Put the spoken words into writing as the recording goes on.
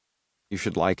You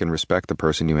should like and respect the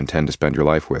person you intend to spend your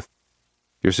life with.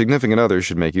 Your significant other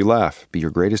should make you laugh, be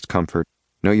your greatest comfort,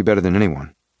 know you better than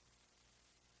anyone.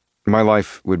 My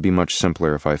life would be much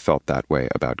simpler if I felt that way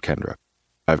about Kendra.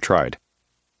 I've tried.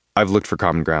 I've looked for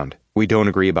common ground. We don't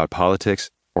agree about politics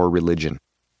or religion.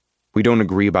 We don't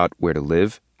agree about where to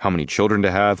live, how many children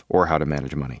to have, or how to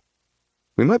manage money.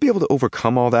 We might be able to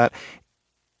overcome all that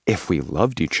if we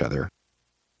loved each other.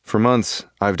 For months,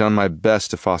 I've done my best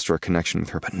to foster a connection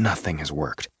with her, but nothing has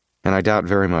worked, and I doubt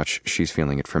very much she's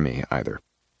feeling it for me either.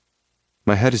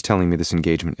 My head is telling me this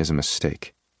engagement is a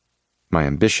mistake. My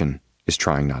ambition is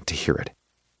trying not to hear it.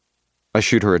 I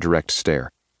shoot her a direct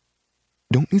stare.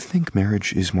 Don't you think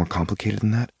marriage is more complicated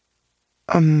than that?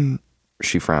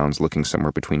 She frowns, looking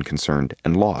somewhere between concerned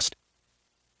and lost.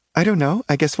 I don't know.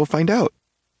 I guess we'll find out.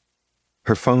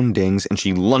 Her phone dings and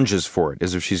she lunges for it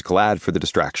as if she's glad for the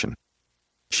distraction.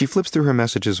 She flips through her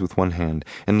messages with one hand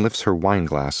and lifts her wine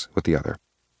glass with the other.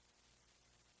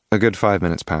 A good 5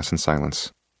 minutes pass in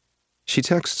silence. She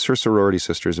texts her sorority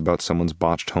sisters about someone's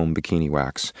botched home bikini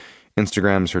wax,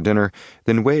 Instagrams her dinner,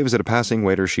 then waves at a passing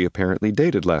waiter she apparently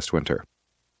dated last winter.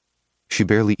 She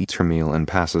barely eats her meal and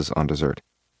passes on dessert.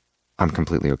 I'm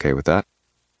completely okay with that.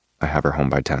 I have her home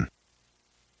by 10.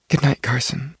 Good night,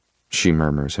 Carson, she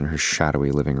murmurs in her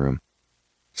shadowy living room.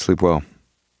 Sleep well.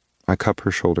 I cup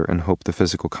her shoulder and hope the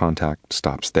physical contact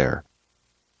stops there.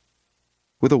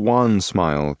 With a wan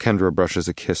smile, Kendra brushes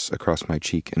a kiss across my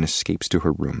cheek and escapes to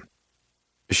her room.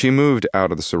 She moved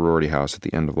out of the sorority house at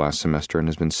the end of last semester and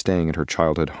has been staying at her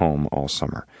childhood home all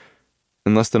summer.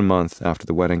 In less than a month after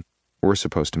the wedding, we're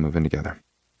supposed to move in together.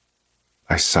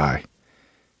 I sigh.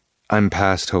 I'm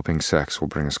past hoping sex will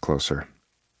bring us closer.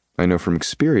 I know from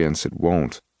experience it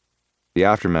won't. The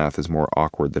aftermath is more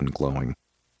awkward than glowing.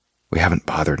 We haven't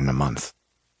bothered in a month.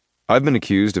 I've been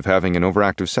accused of having an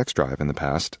overactive sex drive in the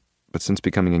past, but since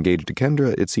becoming engaged to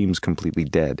Kendra, it seems completely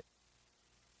dead.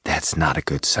 That's not a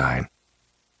good sign.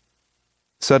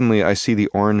 Suddenly, I see the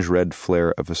orange-red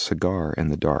flare of a cigar in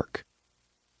the dark.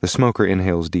 The smoker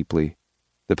inhales deeply.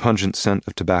 The pungent scent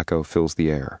of tobacco fills the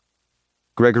air.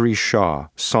 Gregory Shaw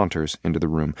saunters into the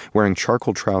room, wearing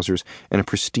charcoal trousers and a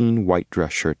pristine white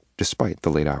dress shirt, despite the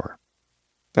late hour.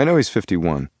 I know he's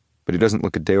 51, but he doesn't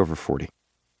look a day over 40.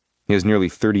 He has nearly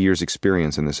 30 years'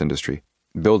 experience in this industry,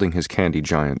 building his candy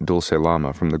giant Dulce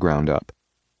Llama from the ground up.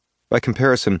 By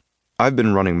comparison, I've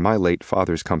been running my late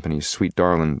father's company, Sweet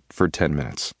Darlin', for 10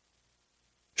 minutes.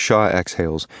 Shaw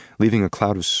exhales, leaving a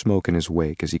cloud of smoke in his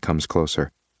wake as he comes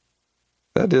closer.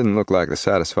 That didn't look like the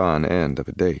satisfying end of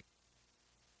a date.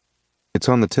 It's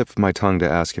on the tip of my tongue to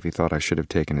ask if he thought I should have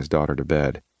taken his daughter to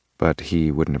bed, but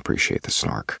he wouldn't appreciate the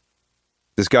snark.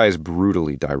 This guy is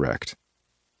brutally direct.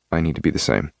 I need to be the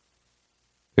same.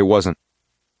 It wasn't.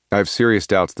 I have serious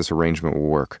doubts this arrangement will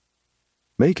work.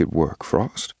 Make it work,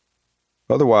 Frost.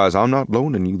 Otherwise, I'm not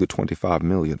loaning you the $25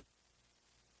 million.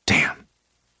 Damn.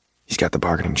 He's got the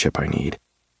bargaining chip I need.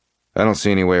 I don't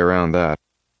see any way around that.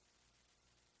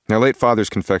 Our late father's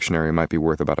confectionery might be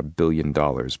worth about $1 billion,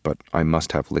 but I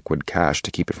must have liquid cash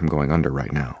to keep it from going under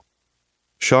right now.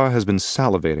 Shaw has been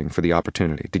salivating for the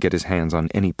opportunity to get his hands on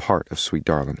any part of Sweet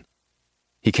Darlin'.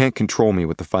 He can't control me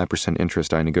with the 5%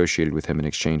 interest I negotiated with him in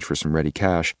exchange for some ready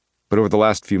cash, but over the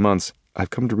last few months, I've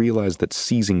come to realize that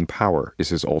seizing power is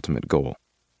his ultimate goal.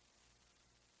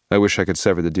 I wish I could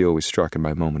sever the deal we struck in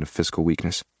my moment of fiscal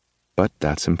weakness, but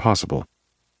that's impossible.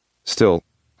 Still,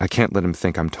 I can't let him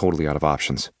think I'm totally out of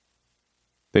options.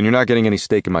 Then you're not getting any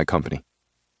stake in my company.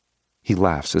 He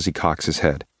laughs as he cocks his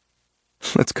head.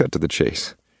 Let's cut to the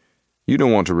chase. You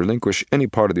don't want to relinquish any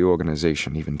part of the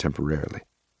organization, even temporarily.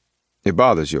 It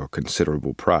bothers your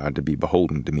considerable pride to be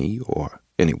beholden to me, or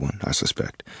anyone, I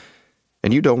suspect.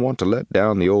 And you don't want to let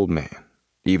down the old man,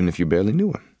 even if you barely knew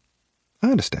him.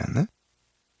 I understand that.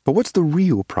 But what's the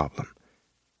real problem?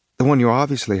 The one you're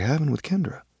obviously having with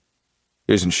Kendra.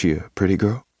 Isn't she a pretty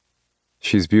girl?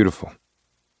 She's beautiful.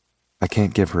 I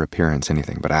can't give her appearance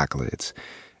anything but accolades.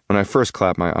 When I first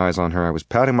clapped my eyes on her, I was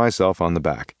patting myself on the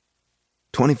back.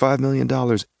 $25 million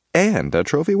and a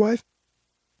trophy wife?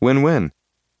 Win-win.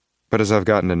 But as I've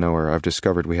gotten to know her, I've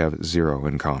discovered we have zero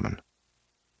in common.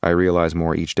 I realize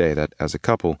more each day that, as a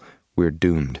couple, we're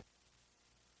doomed.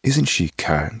 Isn't she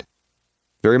kind?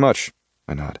 Very much,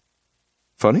 I nod.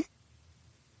 Funny?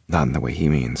 Not in the way he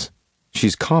means.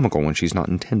 She's comical when she's not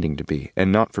intending to be,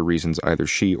 and not for reasons either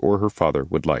she or her father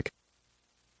would like.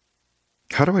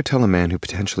 How do I tell a man who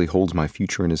potentially holds my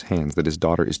future in his hands that his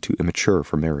daughter is too immature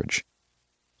for marriage?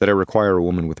 That I require a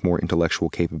woman with more intellectual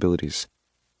capabilities?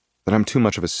 That I'm too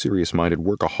much of a serious-minded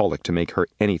workaholic to make her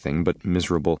anything but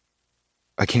miserable?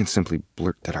 I can't simply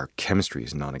blurt that our chemistry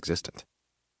is non-existent.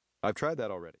 I've tried that already.